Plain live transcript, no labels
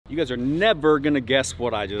You guys are never gonna guess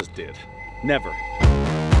what I just did. Never.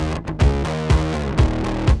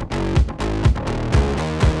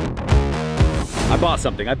 I bought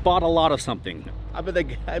something. I bought a lot of something. I bet they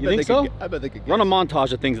could guess. Run a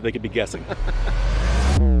montage of things that they could be guessing.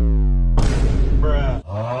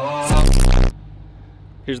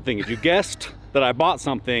 Here's the thing, if you guessed that I bought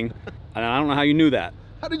something, and I don't know how you knew that.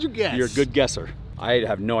 How did you guess? You're a good guesser. I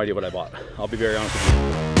have no idea what I bought. I'll be very honest with you.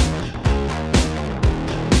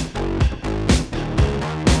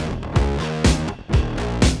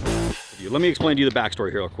 Let me explain to you the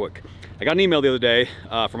backstory here real quick. I got an email the other day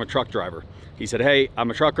from a truck driver. He said, hey, I'm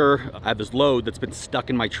a trucker. I have this load that's been stuck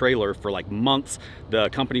in my trailer for like months. The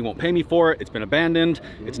company won't pay me for it. It's been abandoned.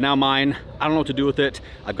 It's now mine. I don't know what to do with it.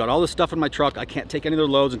 I've got all this stuff in my truck. I can't take any of their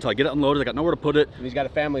loads until I get it unloaded. I got nowhere to put it. And he's got a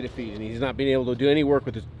family to feed, and he's not being able to do any work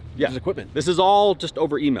with his equipment. This is all just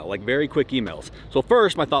over email, like very quick emails. So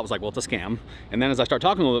first my thought was like, well, it's a scam. And then as I start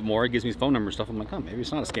talking a little bit more, he gives me his phone number and stuff. I'm like, oh, maybe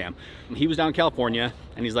it's not a scam. And he was down in California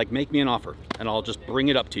and he's like, make me an offer and I'll just bring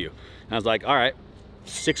it up to you. And I was like, all right,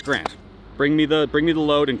 $6 grand. Bring me the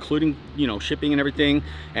load, including, you know, shipping and everything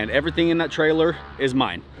in that trailer is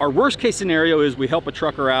mine. Our worst case scenario is we help a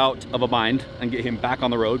trucker out of a bind and get him back on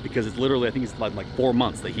the road, because it's literally, I think it's like 4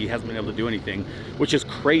 months that he hasn't been able to do anything, which is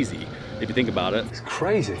crazy if you think about it. It's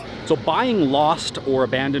crazy. So buying lost or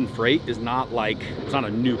abandoned freight is not like, it's not a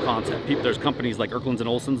new concept. There's companies like Erklands and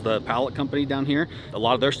Olson's, the pallet company down here, a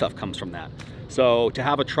lot of their stuff comes from that. So to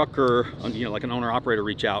have a trucker, you know, like an owner operator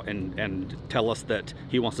reach out and tell us that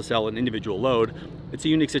he wants to sell an individual load, it's a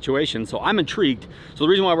unique situation. So I'm intrigued. So the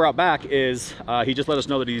reason why we're out back is he just let us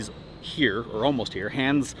know that he's here, or almost here.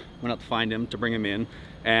 Hands went out to find him, to bring him in.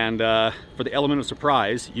 And for the element of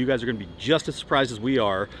surprise, you guys are gonna be just as surprised as we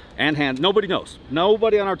are. And Hands, nobody knows.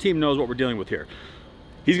 Nobody on our team knows what we're dealing with here.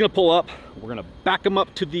 He's gonna pull up. We're gonna back him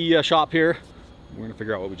up to the shop here. We're gonna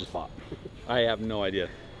figure out what we just bought. I have no idea.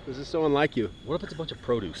 This is so unlike you. What if it's a bunch of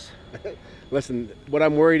produce? Listen, what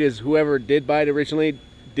I'm worried is whoever did buy it originally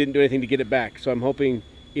didn't do anything to get it back. So I'm hoping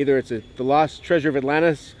either it's the lost treasure of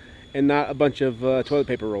Atlantis and not a bunch of toilet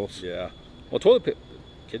paper rolls. Yeah. Well, toilet paper,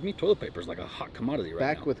 kidding me? Toilet paper is like a hot commodity right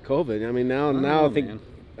now. Back with COVID. I mean, now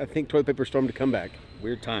I think toilet paper stormed to come back.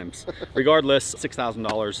 Weird times. Regardless,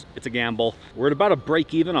 $6,000, it's a gamble. We're at about a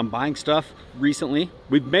break even on buying stuff recently.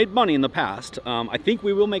 We've made money in the past. I think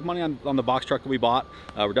we will make money on the box truck that we bought.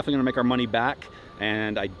 We're definitely gonna make our money back.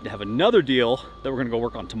 And I have another deal that we're gonna go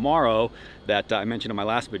work on tomorrow that I mentioned in my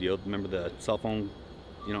last video. Remember the cell phone,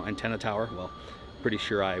 you know, antenna tower? Well, pretty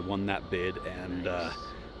sure I won that bid, and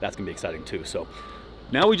that's gonna be exciting too. So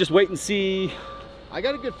now we just wait and see. I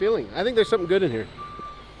got a good feeling. I think there's something good in here.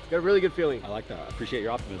 Got a really good feeling. I like that. I appreciate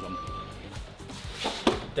your optimism.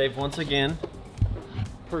 Dave once again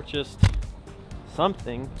purchased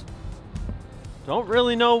something. Don't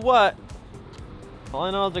really know what. All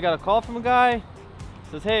I know is I got a call from a guy.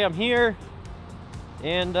 Says, hey, I'm here.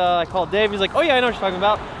 And I called Dave. He's like, oh yeah, I know what you're talking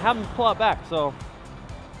about. Have him pull out back. So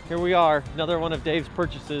here we are. Another one of Dave's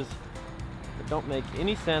purchases that don't make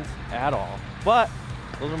any sense at all. But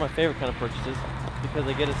those are my favorite kind of purchases because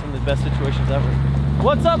they get us in the best situations ever.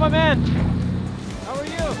 What's up, my man? How are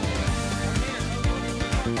you?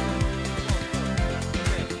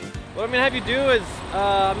 What I'm gonna have you do is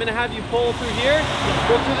I'm gonna have you pull through here,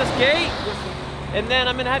 go through this gate, and then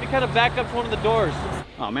I'm gonna have you kind of back up to one of the doors.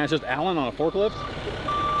 Oh man, it's just Alan on a forklift.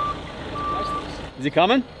 Is he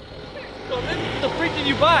coming? What the freak did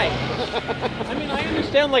you buy? I mean, I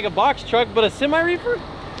understand like a box truck, but a semi-reefer?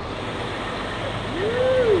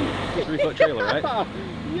 3-foot trailer, right?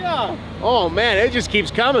 Yeah. Oh man, it just keeps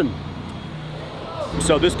coming.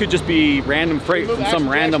 So this could just be random freight from some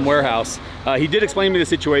random warehouse. He did explain to me the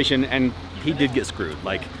situation, and he did get screwed.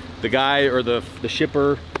 Like the guy or the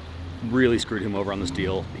shipper really screwed him over on this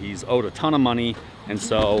deal. He's owed a ton of money, and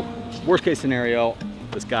so worst case scenario,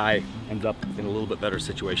 this guy ends up in a little bit better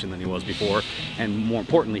situation than he was before, and more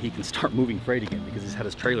importantly, he can start moving freight again because he's had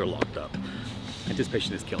his trailer locked up.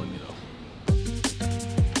 Anticipation is killing me though.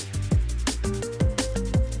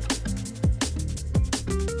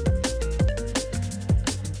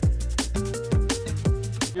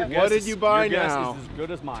 What did you buy now? Your guess is as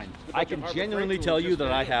good as mine. I can genuinely tell you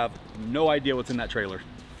that I have no idea what's in that trailer.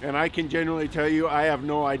 And I can genuinely tell you I have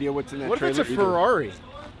no idea what's in that trailer. What if it's a Ferrari?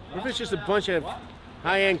 What if it's just a bunch of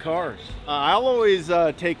high-end cars? I'll always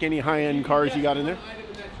take any high-end cars you got in there. One item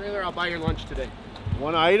in that trailer, I'll buy your lunch today.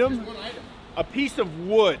 One item? Just one item. A piece of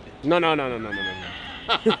wood. No.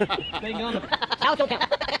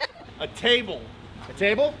 A table. A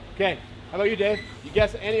table? Okay. How about you, Dave? You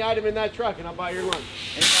guess any item in that truck and I'll buy your lunch.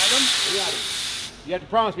 Any item? Any item. You have to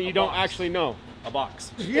promise me you don't actually know. a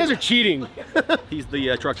box. You guys are cheating. He's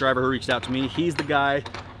the truck driver who reached out to me. He's the guy.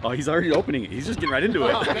 Oh, he's already opening it. He's just getting right into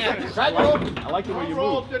it. Oh, man. I like the way you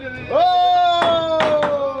move. Oh!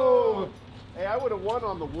 Hey, I would have won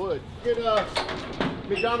on the wood. Get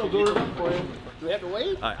McDonald's order for you. Do we have to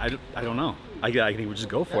wait? I don't know. I think we'll just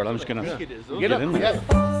go for it. I'm just gonna Get get in there.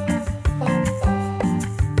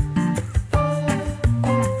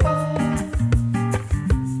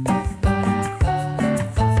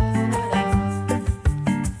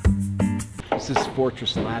 This is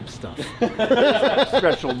Fortress Lab stuff.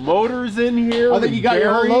 Special motors in here. I think you got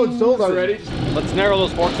your whole load sold already. Let's narrow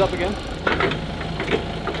those forks up again.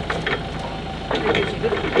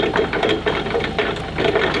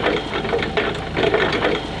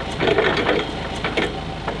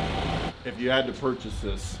 If you had to purchase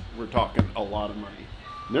this, we're talking a lot of money.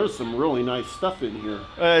 There's some really nice stuff in here.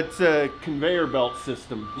 It's a conveyor belt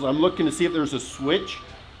system. I'm looking to see if there's a switch.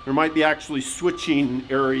 There might be actually switching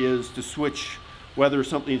areas to switch whether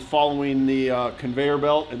something's following the conveyor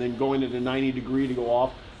belt and then going at a 90 degree to go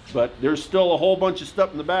off. But there's still a whole bunch of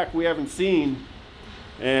stuff in the back we haven't seen.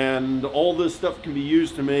 And all this stuff can be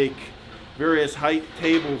used to make various height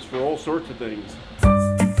tables for all sorts of things.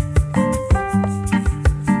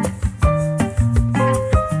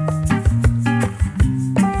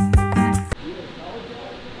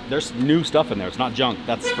 There's new stuff in there. It's not junk,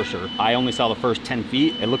 that's for sure. I only saw the first 10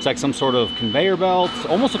 feet. It looks like some sort of conveyor belt.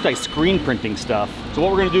 Almost looks like screen printing stuff. So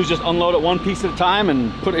what we're gonna do is just unload it one piece at a time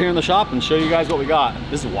and put it here in the shop and show you guys what we got.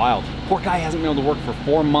 This is wild. Poor guy hasn't been able to work for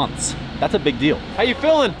 4 months. That's a big deal. How you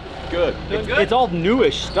feeling? Good. Doing good? It's all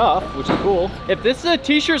newish stuff, which is cool. If this is a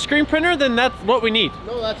t-shirt screen printer, then that's what we need.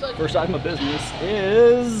 No, that's like... First item of business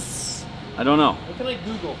is... I don't know. What can I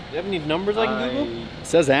Google? Do you have any numbers I can Google? It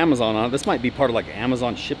says Amazon on it. This might be part of like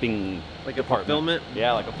Amazon shipping Like a department. fulfillment?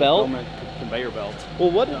 Yeah, like a Belt? fulfillment conveyor belt. Well,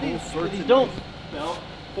 what are these? These don't. Belt,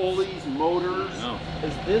 pulleys, motors. No.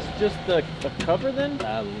 Is this just the cover then?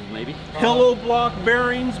 Maybe. Pillow block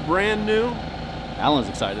bearings, brand new. Alan's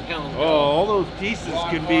excited. Oh, all those pieces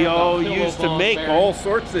can be all used to make all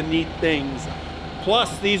sorts of neat things.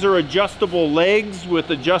 Plus, these are adjustable legs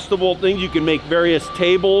with adjustable things. You can make various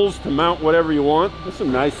tables to mount whatever you want. There's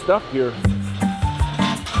some nice stuff here.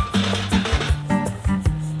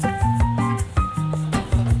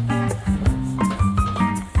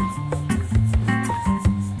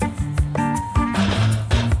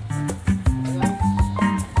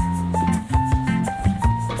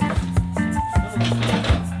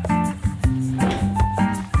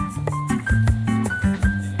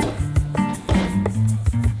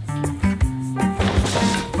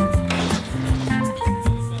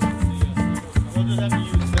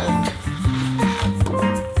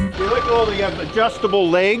 You have adjustable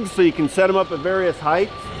legs so you can set them up at various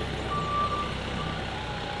heights.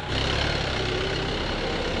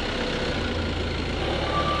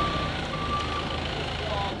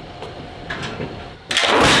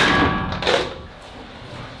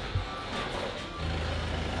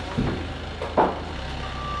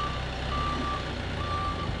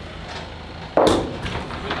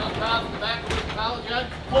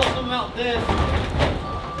 Pull some out this.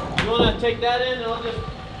 You want to take that in and I'll just...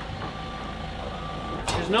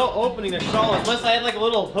 There's no opening, they're solid. Unless I had like a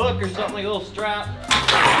little hook or something, like a little strap.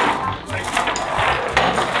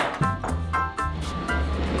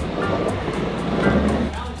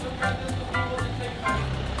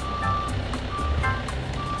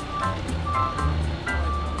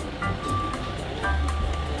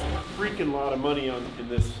 Freaking lot of money in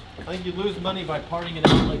this. I think you lose money by parting it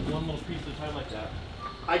out like one little piece at a time like that.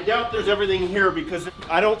 I doubt there's everything here because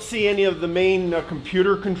I don't see any of the main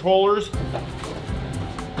computer controllers.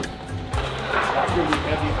 That's really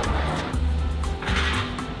heavy.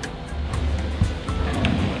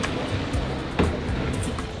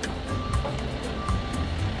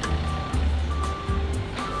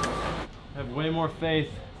 I have way more faith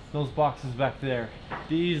in those boxes back there.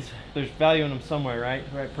 These, there's value in them somewhere, right?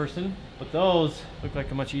 The right person. But those look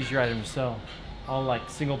like a much easier item to sell. All like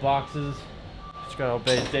single boxes. Just gotta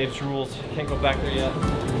obey Dave's rules. Can't go back there yet.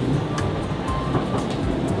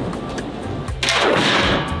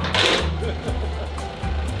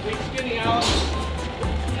 Big skinny out.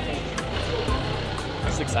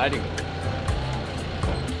 That's exciting.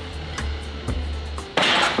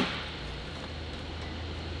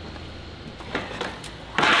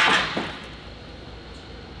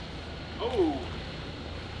 Oh,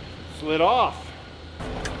 slid off.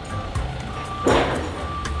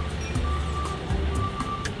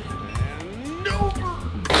 And over.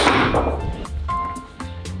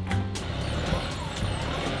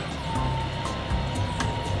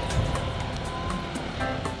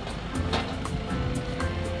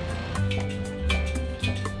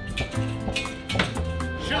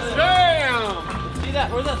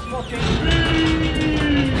 Where's that small change?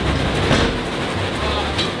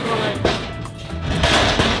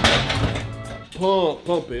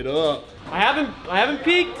 Pump it up. I haven't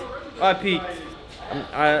peeked. Oh, I peeked.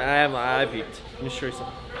 I peeked. Let me show you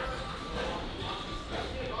something.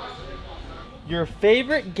 Your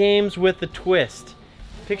favorite games with a twist.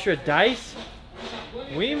 Picture of dice.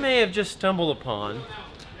 We may have just stumbled upon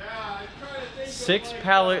 6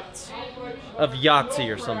 pallets of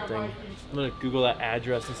Yahtzee or something. I'm gonna Google that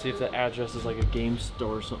address and see if that address is like a game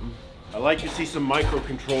store or something. I like to see some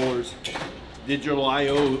microcontrollers, digital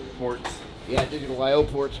I/O ports. Yeah, digital I/O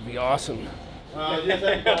ports would be awesome. Oh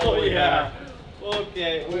yeah.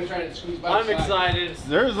 Okay. We're trying to squeeze by. I'm excited.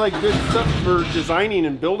 There's like good stuff for designing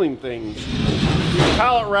and building things. These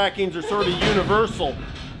pallet rackings are sort of universal.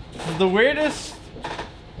 This is the weirdest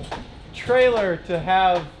trailer to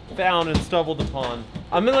have found and stumbled upon.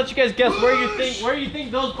 I'm gonna let you guys guess where you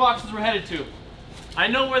think those boxes were headed to. I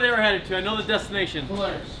know where they were headed to. I know the destination.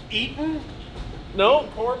 Eaton? Nope.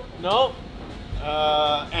 Nope.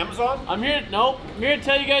 Amazon? I'm here to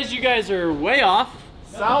tell you guys are way off.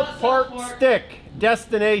 South Park Stick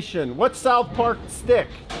destination. What's South Park Stick?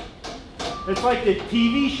 It's like the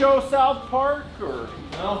TV show South Park, or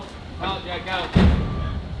No. Oh, yeah, I got it.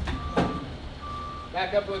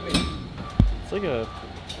 Back up with me. It's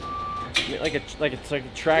like a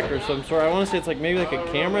tracker of some sort. I want to say it's like maybe like a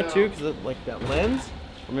camera too, because it like that lens,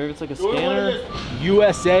 or maybe it's like a scanner.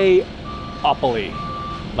 USA-opoly.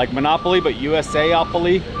 Like Monopoly, but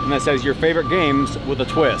USA-opoly. And that says your favorite games with a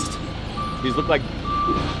twist. These look like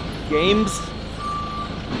games.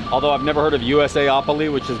 Although I've never heard of USA-opoly,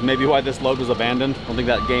 which is maybe why this load was abandoned. I don't think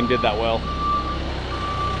that game did that well.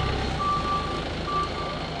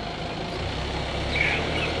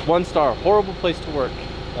 One star, horrible place to work.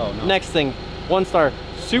 Oh no. Next thing, 1 star,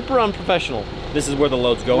 super unprofessional. This is where the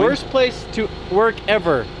load's going. Worst place to work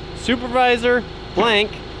ever. Supervisor blank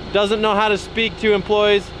doesn't know how to speak to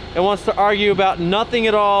employees and wants to argue about nothing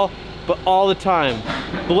at all, but all the time.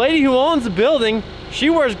 The lady who owns the building, she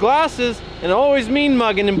wears glasses and always mean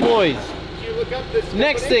mugging employees. Did you look up this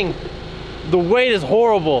Next company? thing, the wait is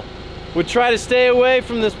horrible. Would try to stay away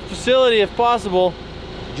from this facility if possible.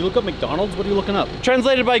 Did you look up McDonald's? What are you looking up?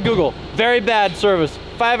 Translated by Google, very bad service.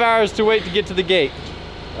 5 hours to wait to get to the gate.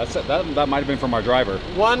 That might have been from our driver.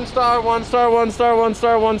 1 star, 1 star, 1 star, 1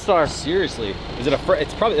 star, 1 star. Seriously, is it a freight?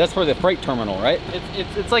 That's probably the freight terminal, right?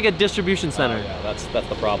 It's like a distribution center. Oh, yeah, that's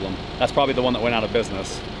the problem. That's probably the one that went out of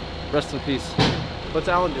business. Rest in peace. What's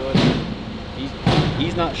Alan doing?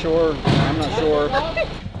 He's not sure. I'm not sure.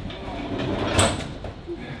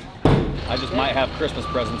 I just might have Christmas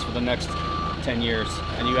presents for the next 10 years,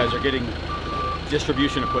 and you guys are getting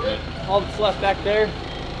distribution equipment. All that's left back there.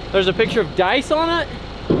 There's a picture of dice on it.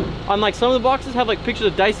 On like some of the boxes have like pictures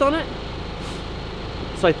of dice on it.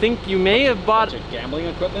 So I think you may have bought Gambling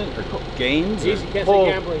equipment or games. Easy, can't say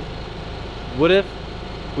gambling. What if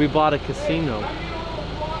we bought a casino?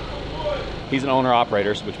 He's an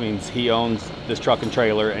owner-operator, which means he owns this truck and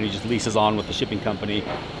trailer, and he just leases on with the shipping company.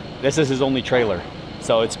 This is his only trailer.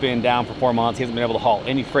 So it's been down for 4 months. He hasn't been able to haul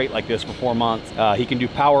any freight like this for 4 months. He can do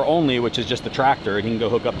power only, which is just the tractor, and he can go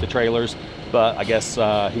hook up to trailers. But I guess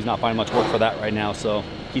he's not finding much work for that right now, so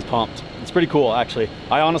he's pumped. It's pretty cool, actually.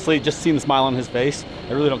 I honestly just seen the smile on his face.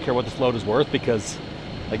 I really don't care what this load is worth, because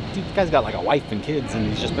like, dude, this guy's got like a wife and kids, and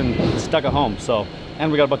he's just been stuck at home. So,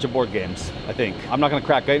 and we got a bunch of board games, I think. I'm not gonna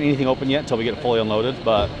crack anything open yet until we get it fully unloaded,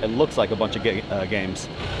 but it looks like a bunch of games.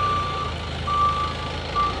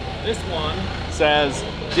 This one says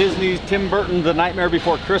Disney's Tim Burton The Nightmare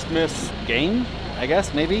Before Christmas game, I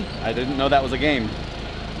guess, maybe? I didn't know that was a game.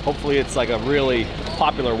 Hopefully it's like a really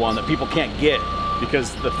popular one that people can't get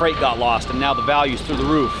because the freight got lost and now the value's through the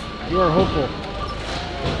roof. You are hopeful.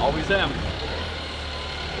 Always am.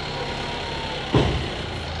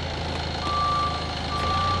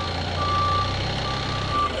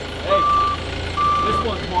 Hey, this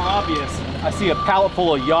one's more obvious. I see a pallet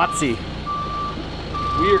full of Yahtzee.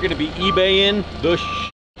 We are gonna be eBaying the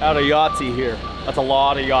out of Yahtzee here. That's a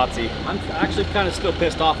lot of Yahtzee. I'm actually kind of still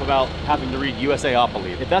pissed off about having to read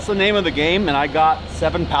USA-opoly. If that's the name of the game and I got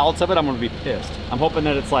 7 pallets of it, I'm gonna be pissed. I'm hoping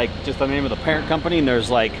that it's like just the name of the parent company and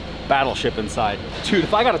there's like Battleship inside. Dude,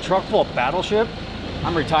 if I got a truck full of Battleship,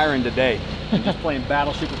 I'm retiring today. I'm just playing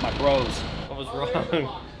Battleship with my bros. I was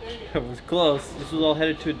wrong. It was close. This was all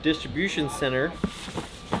headed to a distribution center.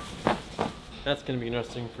 That's gonna be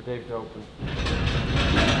interesting for Dave to open.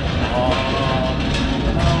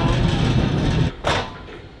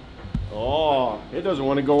 Oh, it doesn't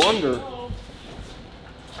want to go under.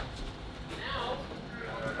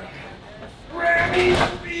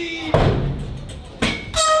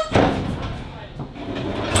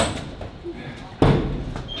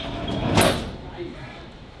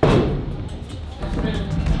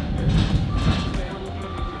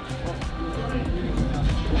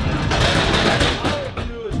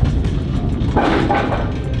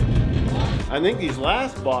 I think these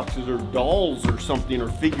last boxes are dolls or something, or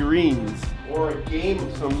figurines, or a game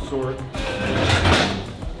of some sort.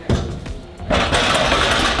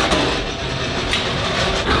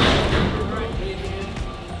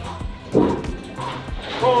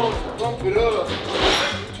 Oh, bump it up.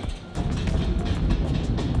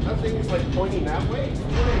 That thing is like pointing that way.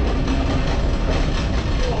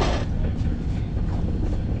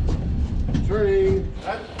 Turning.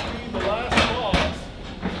 That would be the last box.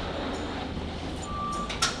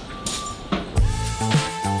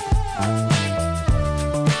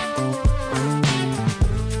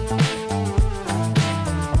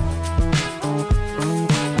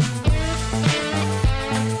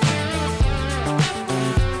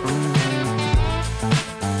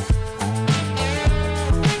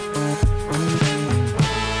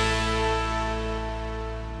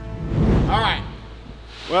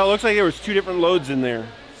 Well, it looks like there was 2 different loads in there.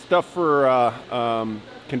 Stuff for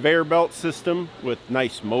conveyor belt system with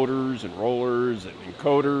nice motors and rollers and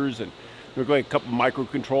encoders, and there's like a couple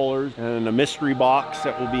microcontrollers and a mystery box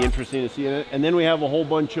that will be interesting to see in it. And then we have a whole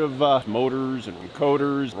bunch of motors and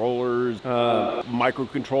encoders, rollers,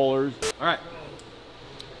 microcontrollers. All right.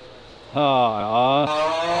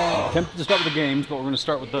 Tempted to start with the games, but we're going to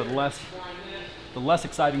start with the less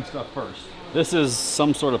exciting stuff first. This is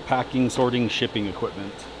some sort of packing, sorting, shipping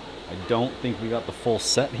equipment. I don't think we got the full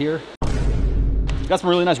set here. Got some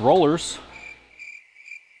really nice rollers.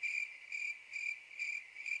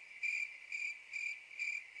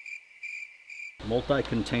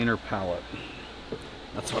 Multi-container pallet.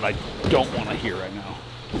 That's what I don't want to hear right now.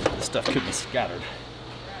 This stuff could be scattered.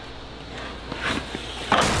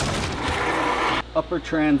 Upper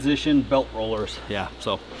transition belt rollers. Yeah,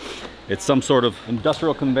 so it's some sort of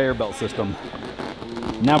industrial conveyor belt system.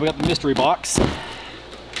 Now we got the mystery box.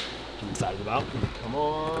 I'm excited about. Come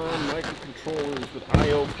on, microcontrollers with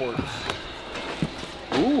I/O ports.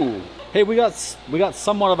 Ooh. Hey, we got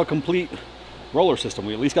somewhat of a complete roller system.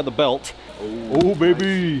 We at least got the belt. Oh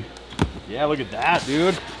baby. Yeah, look at that,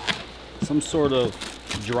 dude. Some sort of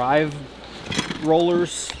drive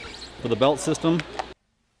rollers for the belt system.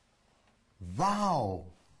 Wow.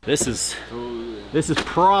 This is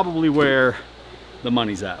probably where the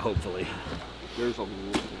money's at, hopefully. There's a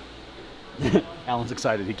Alan's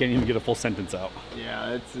excited. He can't even get a full sentence out.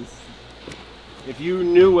 Yeah, it's if you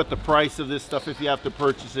knew what the price of this stuff, if you have to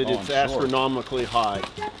purchase it, it's astronomically high.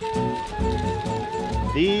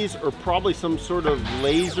 These are probably some sort of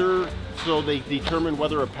laser, so they determine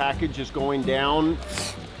whether a package is going down.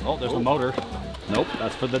 Oh, there's the motor. Nope,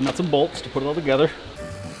 that's for the nuts and bolts to put it all together.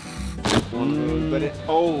 But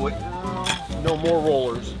no more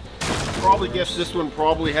rollers. Probably guess this one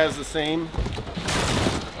probably has the same.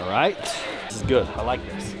 All right, this is good. I like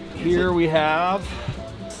this. Here we have,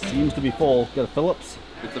 seems to be full. Got a Phillips.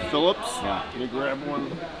 It's a Phillips. Yeah. Let me grab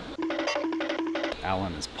one.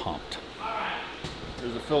 Alan is pumped.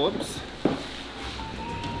 There's a Phillips.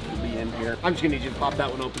 It'll be in here. I'm just gonna need you to pop that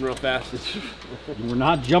one open real fast. We're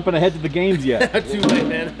not jumping ahead to the games yet. Too late,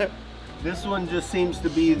 man. This one just seems to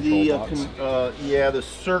be the the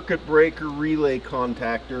circuit breaker relay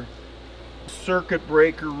contactor. Circuit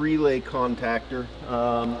breaker relay contactor.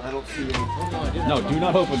 I don't see any. Oh, no, I didn't. No, do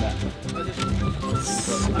not open that.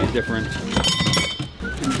 It's a bit different.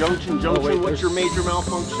 Conjunction junction. What's your major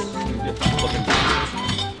malfunction? It's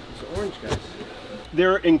orange, guys.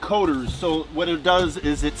 They're encoders, so what it does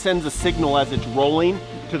is it sends a signal as it's rolling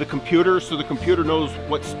to the computer, so the computer knows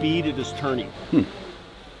what speed it is turning.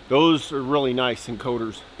 Those are really nice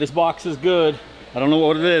encoders. This box is good. I don't know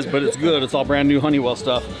what it is, but it's good. It's all brand new Honeywell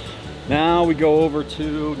stuff. Now we go over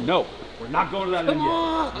to, no, we're not going to that end yet.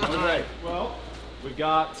 All right, well, we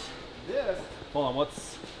got this. Hold on,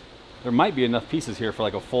 there might be enough pieces here for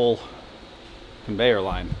like a full conveyor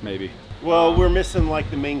line, maybe. Well, we're missing like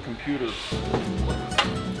the main computer.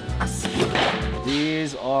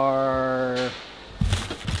 These are,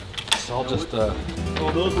 it's all just, oh,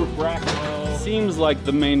 those were bracket. Seems like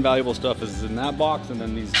the main valuable stuff is in that box, and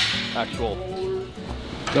then these actual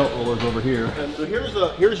belt rollers over here. And so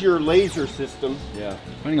here's your laser system. Yeah,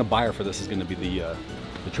 finding a buyer for this is going to be the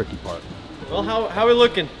tricky part. Well, how are we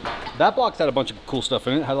looking? That box had a bunch of cool stuff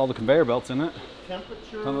in it. Had all the conveyor belts in it.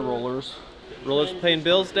 Temperature. Ton of rollers. Rollers paying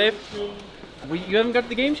bills, Dave? You haven't got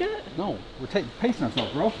the games yet? No, we're pacing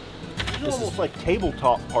ourselves, bro. These are almost like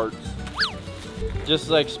tabletop parts. Just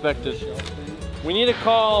as I expected. We need to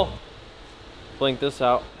call. Blink this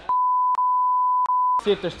out.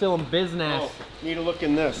 See if they're still in business. Oh, need to look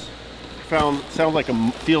in this. Sounds like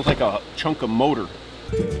feels like a chunk of motor.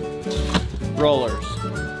 Rollers.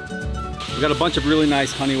 We got a bunch of really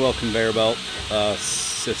nice Honeywell conveyor belt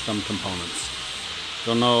system components.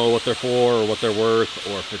 Don't know what they're for or what they're worth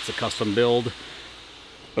or if it's a custom build,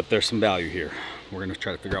 but there's some value here. We're gonna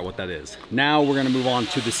try to figure out what that is. Now we're gonna move on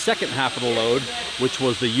to the second half of the load, which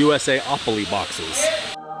was the USA-opoly boxes.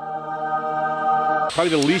 Probably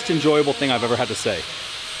the least enjoyable thing I've ever had to say.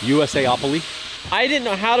 USA-opoly. I didn't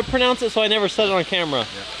know how to pronounce it, so I never said it on camera.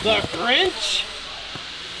 Yeah. The Grinch?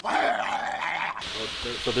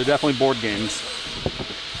 So they're definitely board games.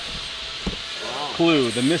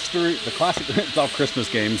 Clue, the mystery, the classic, it's all Christmas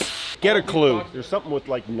games. Get a clue. There's something with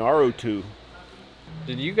like Naruto.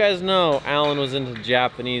 Did you guys know Alan was into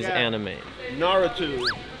Japanese anime? Naruto.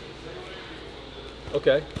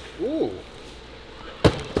 Okay. Ooh.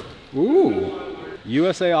 Ooh.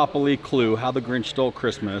 USA-opoly Clue, How the Grinch Stole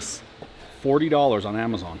Christmas. $40 on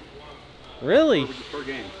Amazon. Really? Per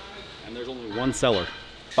game. And there's only one seller.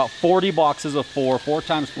 About 40 boxes of 4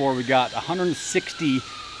 times 4. We got 160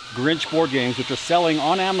 Grinch board games, which are selling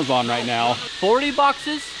on Amazon right now. 40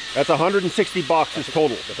 boxes? That's 160 boxes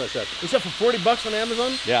total. That's what I said. Is that for 40 bucks on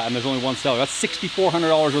Amazon? Yeah, and there's only one seller. That's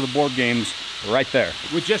 $6,400 worth of board games right there.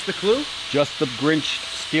 With just the Clue? Just the Grinch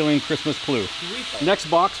stealing Christmas Clue. Next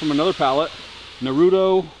box from another palette,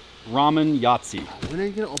 Naruto Ramen Yahtzee. When are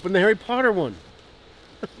you gonna open the Harry Potter one?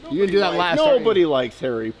 You didn't do that last time. Nobody likes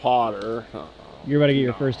Harry Potter. You're about to get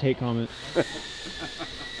your first hate comment.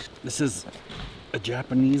 This is a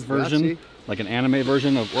Japanese version, Yahtzee. like an anime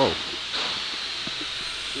version of, whoa.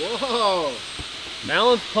 Whoa!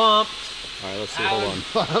 Alan's pumped. All right, let's see, hold on.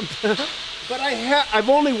 But I've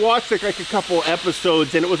only watched like a couple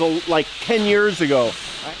episodes, and it was like 10 years ago.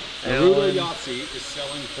 Naruto Yahtzee is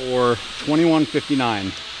selling for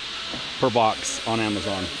 $21.59 per box on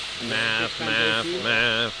Amazon. Math, math,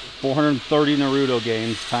 math. 430 Naruto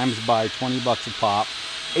games times by 20 bucks a pop.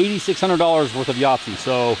 $8,600 worth of Yahtzee.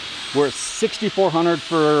 So we're at $6,400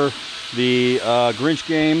 for the Grinch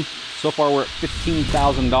game. So far we're at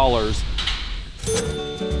 $15,000.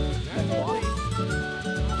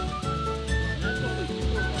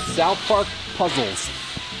 South Park puzzles.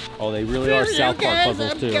 Oh, they really are South Park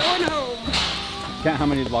puzzles too. I'm going home. Count how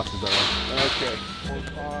many boxes there are. Okay.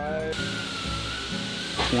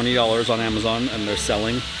 20 on Amazon, and they're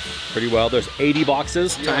selling pretty well. There's 80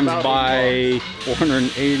 boxes times by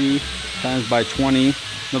 480 times by 20,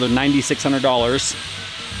 another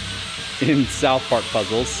 $9,600 in South Park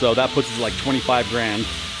puzzles. So that puts us like 25 grand.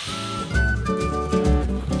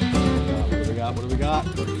 What do we got? What do we got?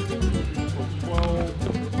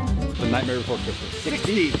 12. The Nightmare Before Christmas.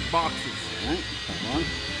 60 boxes. All right, come on.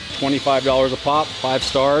 $25 a pop, 5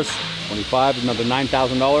 stars. 25, another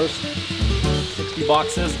 $9,000. 60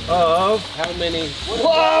 boxes of How many?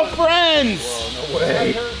 Whoa, Friends! Whoa, no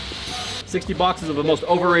way. 60 boxes of the most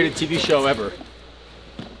overrated TV show ever.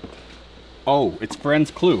 Oh, it's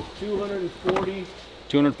Friends Clue. 240.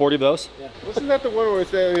 240 of those? Yeah. Wasn't that the one where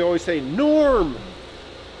they always say Norm?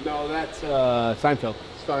 No, that's Seinfeld.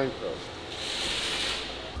 Steinfeld.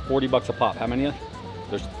 40 bucks a pop. How many?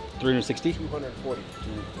 There's 360? 240.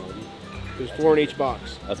 There's 4 in each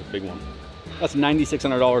box. That's a big one. That's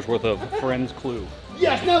 $9,600 worth of Friends Clue.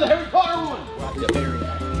 Yes, now the Harry Potter one.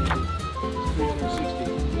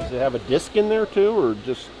 360. Does it have a disc in there too, or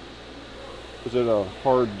just is it a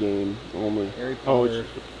hard game only? Harry Oh, Potter.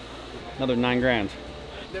 Another 9 grand.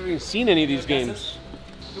 Never even seen any of these games.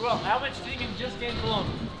 Well, how much do you think you just gained alone?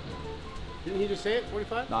 Didn't he just say it?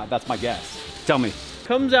 45? Nah, that's my guess. Tell me.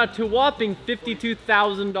 Comes out to whopping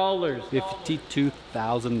 $52,000.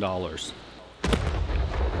 $52,000.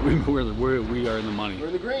 We are in the money. We're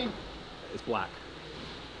in the green. It's black.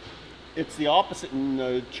 It's the opposite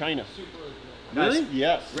in China. Really?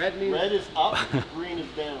 Yes. Red means- Red is up, green is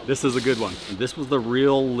down. This is a good one. This was the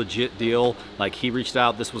real legit deal. Like, he reached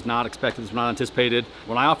out, this was not expected, this was not anticipated.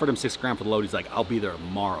 When I offered him 6 grand for the load, he's like, I'll be there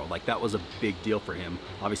tomorrow. Like, that was a big deal for him,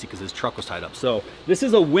 obviously because his truck was tied up. So this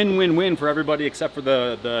is a win-win-win for everybody except for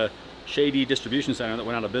the shady distribution center that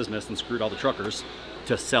went out of business and screwed all the truckers.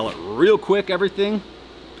 To sell it real quick, everything,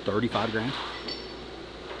 35 grand,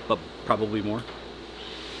 but probably more.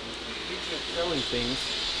 Selling things.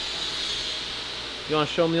 You want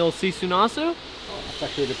to show me the old Sisunasu? Oh, that's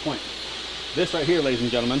actually a good point. This right here, ladies and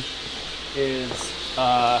gentlemen, is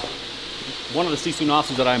one of the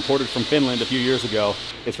Sisunasus that I imported from Finland a few years ago.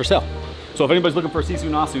 It's for sale. So if anybody's looking for a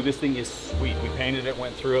Sisunasu, this thing is sweet. We painted it,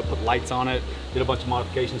 went through it, put lights on it, did a bunch of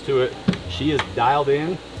modifications to it. She is dialed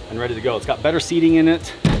in and ready to go. It's got better seating in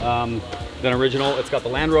it than original. It's got the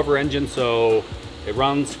Land Rover engine, so it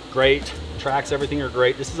runs great. Tracks, everything are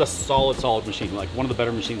great. This is a solid machine, like one of the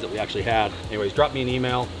better machines that we actually had. Anyways, drop me an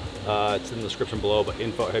email It's in the description below, but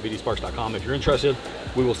info@heavydsparks.com. If you're interested,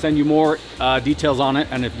 we will send you more details on it.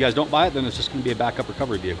 And if you guys don't buy it, then it's just going to be a backup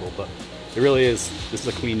recovery vehicle. But it really is, this is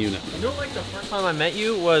a clean unit. You know, like the first time I met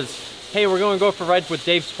you was, hey, we're going to go for rides with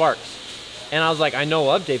Dave Sparks. And I was like, I know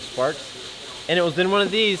of Dave Sparks. And it was in one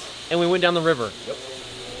of these, and we went down the river. Yep.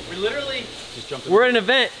 We literally, we're at an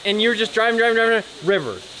event, and you're just driving,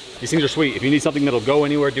 river. These things are sweet. If you need something that'll go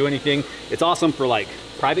anywhere, do anything, it's awesome for like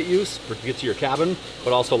private use, for to get to your cabin,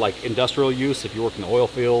 but also like industrial use. If you work in the oil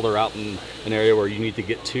field or out in an area where you need to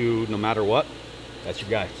get to no matter what, that's your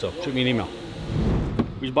guy. So shoot me an email.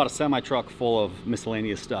 We just bought a semi-truck full of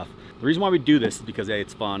miscellaneous stuff. The reason why we do this is because A,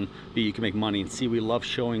 it's fun, B, you can make money, and C, we love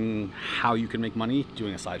showing how you can make money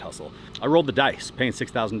doing a side hustle. I rolled the dice, paying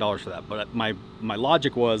 $6,000 for that, but my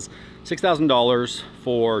logic was $6,000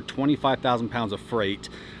 for 25,000 pounds of freight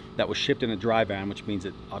that was shipped in a dry van, which means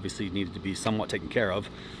it obviously needed to be somewhat taken care of.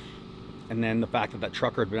 And then the fact that that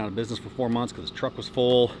trucker had been out of business for 4 months because his truck was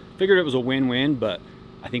full. Figured it was a win-win, but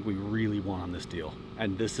I think we really won on this deal.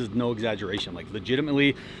 And this is no exaggeration, like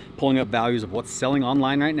legitimately pulling up values of what's selling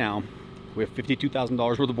online right now. We have $52,000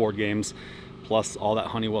 worth of board games, plus all that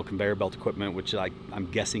Honeywell conveyor belt equipment, which I'm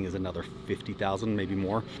guessing is another 50,000, maybe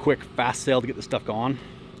more. Quick, fast sale to get this stuff going,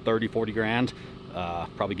 30, 40 grand.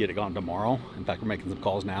 Probably get it gone tomorrow. In fact, we're making some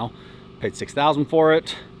calls now. Paid 6,000 for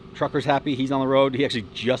it. Trucker's happy, he's on the road. He actually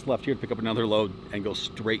just left here to pick up another load and go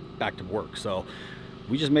straight back to work. So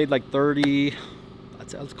we just made like 30,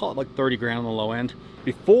 let's call it like 30 grand on the low end.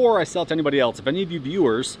 Before I sell it to anybody else, if any of you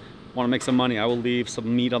viewers want to make some money, I will leave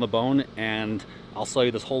some meat on the bone and I'll sell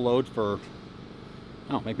you this whole load for,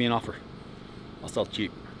 oh, make me an offer. I'll sell it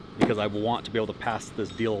cheap because I want to be able to pass this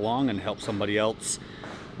deal along and help somebody else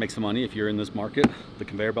make some money. If you're in this market, the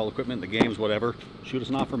conveyor belt equipment, the games, whatever, shoot us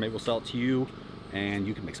an offer, maybe we'll sell it to you and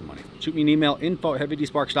you can make some money. Shoot me an email,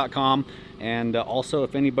 info@heavydsparks.com. And also,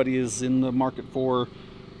 if anybody is in the market for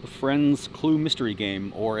the Friends Clue mystery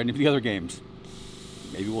game or any of the other games,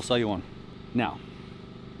 maybe we'll sell you one. Now,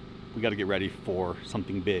 we got to get ready for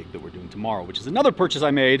something big that we're doing tomorrow, which is another purchase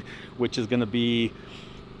I made, which is going to be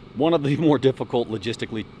one of the more difficult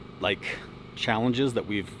logistically challenges that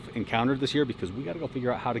we've encountered this year, because we got to go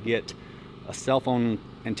figure out how to get a cell phone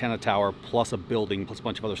antenna tower plus a building plus a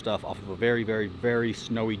bunch of other stuff off of a very, very, very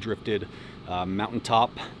snowy drifted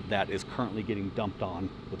mountaintop that is currently getting dumped on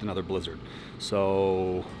with another blizzard.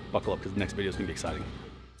 So buckle up because the next video is going to be exciting.